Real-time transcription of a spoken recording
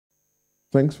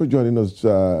Thanks for joining us,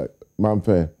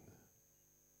 Mamfe.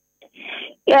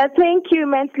 Yeah, thank you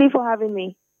immensely for having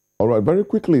me. All right, very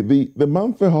quickly, the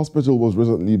Mamfe hospital was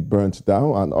recently burnt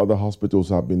down and other hospitals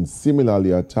have been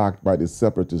similarly attacked by the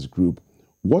separatist group.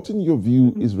 What, in your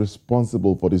view, is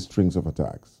responsible for these strings of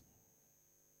attacks?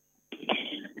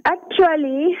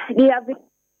 Actually, they have been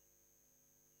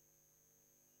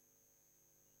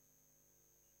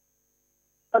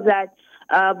that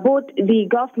both the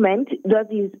government, those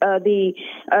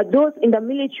in the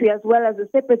military as well as the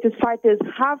separatist fighters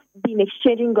have been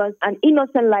exchanging guns and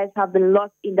innocent lives have been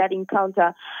lost in that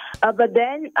encounter. But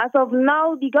then, as of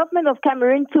now, the government of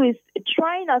Cameroon too is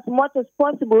trying as much as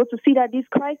possible to see that this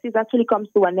crisis actually comes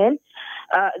to an end,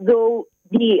 though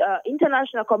the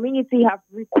international community have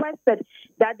requested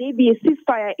that there be a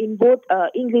ceasefire in both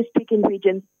English-speaking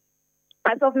regions.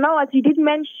 As of now, as you did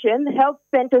mention, health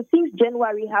centers since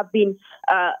January have been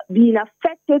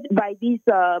affected by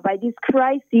this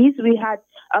crisis. We had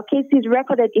cases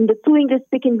recorded in the two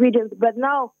English-speaking regions, but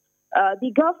now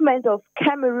the government of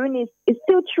Cameroon is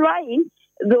still trying,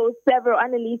 though several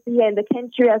analysts here in the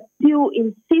country are still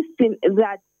insisting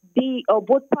that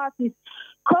both parties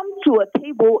come to a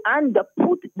table and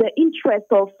put the interests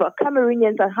of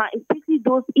Cameroonians at heart, especially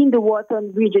those in the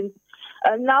war-torn regions.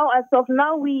 Now, as of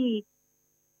now, we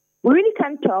really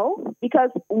can't tell,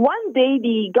 because one day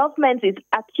the government is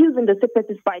accusing the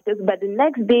separatist fighters, but the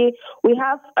next day we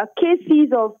have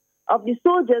cases of the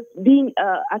soldiers being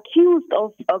accused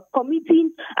of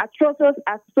committing atrocious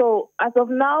acts. So as of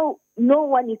now, no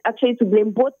one is actually to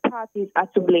blame. Both parties are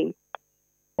to blame.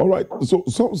 All right. So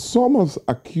some have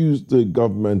accused the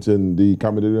government and the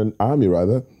Cameroonian army,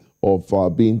 rather,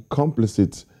 of being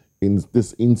complicit in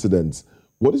this incident.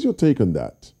 What is your take on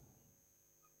that?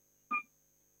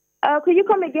 Could you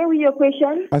come again with your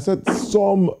question? I said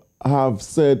some have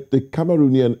said the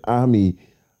Cameroonian army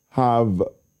have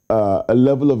a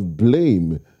level of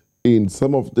blame in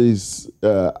some of these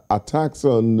attacks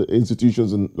on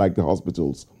institutions like the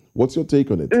hospitals. What's your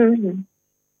take on it? Mm-hmm.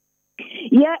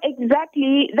 Yeah,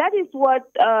 exactly. That is what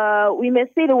we may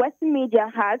say the Western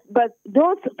media has, but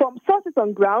those from sources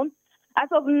on ground, as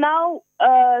of now,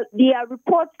 there are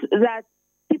reports that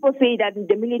people say that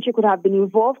the military could have been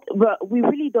involved, but we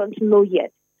really don't know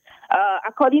yet.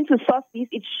 According to sources,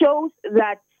 it shows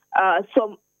that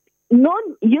some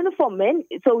non-uniform men,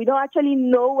 so we don't actually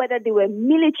know whether they were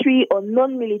military or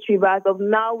non-military, but as of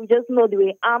now, we just know they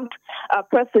were armed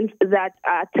persons that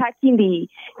are attacking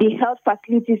the health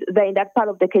facilities there in that part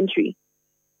of the country.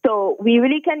 So we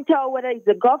really can't tell whether it's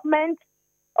the government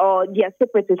or the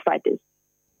separatist fighters.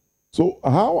 So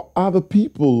how are the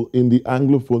people in the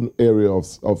Anglophone area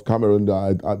of Cameroon,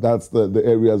 that's the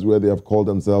areas where they have called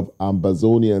themselves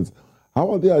Ambazonians,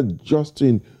 how are they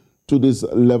adjusting to this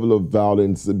level of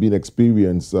violence being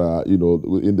experienced,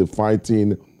 in the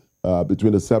fighting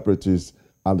between the separatists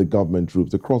and the government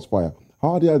troops, the crossfire?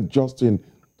 How are they adjusting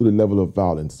to the level of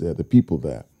violence there, the people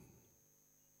there?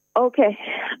 Okay,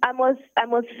 I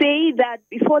must say that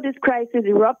before this crisis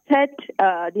erupted,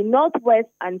 the northwest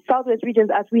and southwest regions,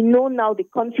 as we know now, the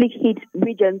conflict-hit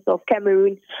regions of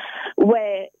Cameroon,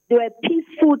 where there were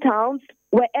peaceful towns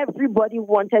where everybody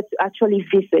wanted to actually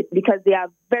visit, because they are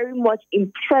very much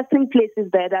interesting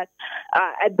places there that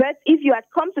I bet if you had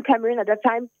come to Cameroon at that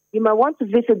time, you might want to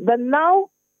visit. But now,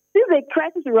 since the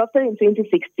crisis erupted in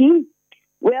 2016,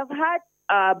 we have had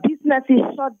businesses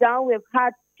shut down. We've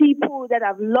had people that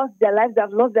have lost their lives, that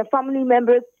have lost their family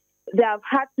members, they have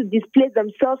had to displace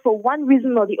themselves for one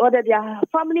reason or the other. Their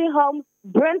family homes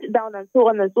burnt down and so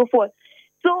on and so forth.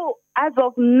 So as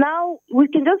of now, we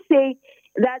can just say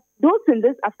that those in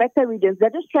these affected regions,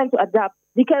 they're just trying to adapt,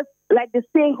 because like they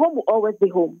say, home will always be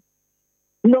home.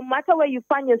 No matter where you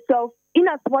find yourself, in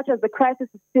as much as the crisis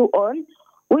is still on,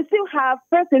 we still have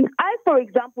persons. For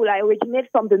example, I originate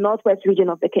from the northwest region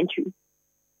of the country.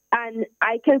 And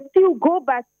I can still go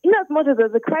back, in as much as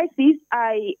there's a crisis,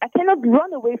 I cannot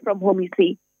run away from home, you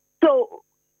see. So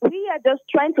we are just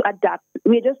trying to adapt.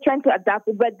 We're just trying to adapt.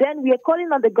 But then we are calling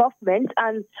on the government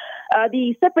and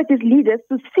the separatist leaders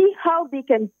to see how they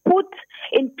can put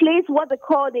in place what they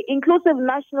call the inclusive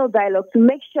national dialogue to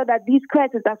make sure that this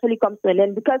crisis actually comes to an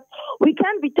end. Because we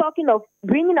can't be talking of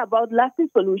bringing about lasting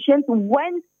solutions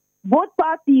when both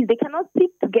parties, they cannot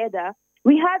sit together.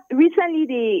 We had recently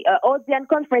the ASEAN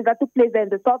conference that took place there in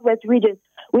the southwest region.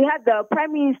 We had the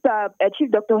Prime Minister, Chief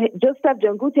Dr. Joseph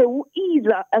Jangute, who is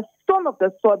a son of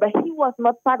the soil, but he was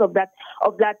not part of that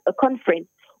conference.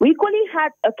 We equally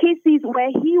had cases where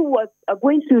he was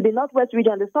going to the northwest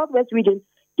region, the southwest region.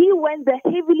 He went there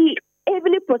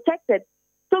heavily protected.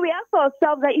 So we asked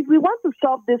ourselves that if we want to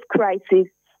solve this crisis,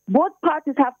 both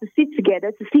parties have to sit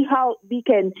together to see how we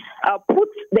can put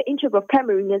the interest of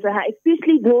Cameroonians,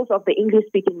 especially those of the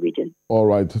English-speaking region. All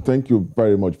right. Thank you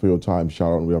very much for your time,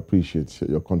 Sharon. We appreciate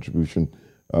your contribution.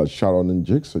 Sharon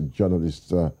Njix, a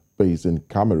journalist based in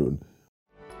Cameroon.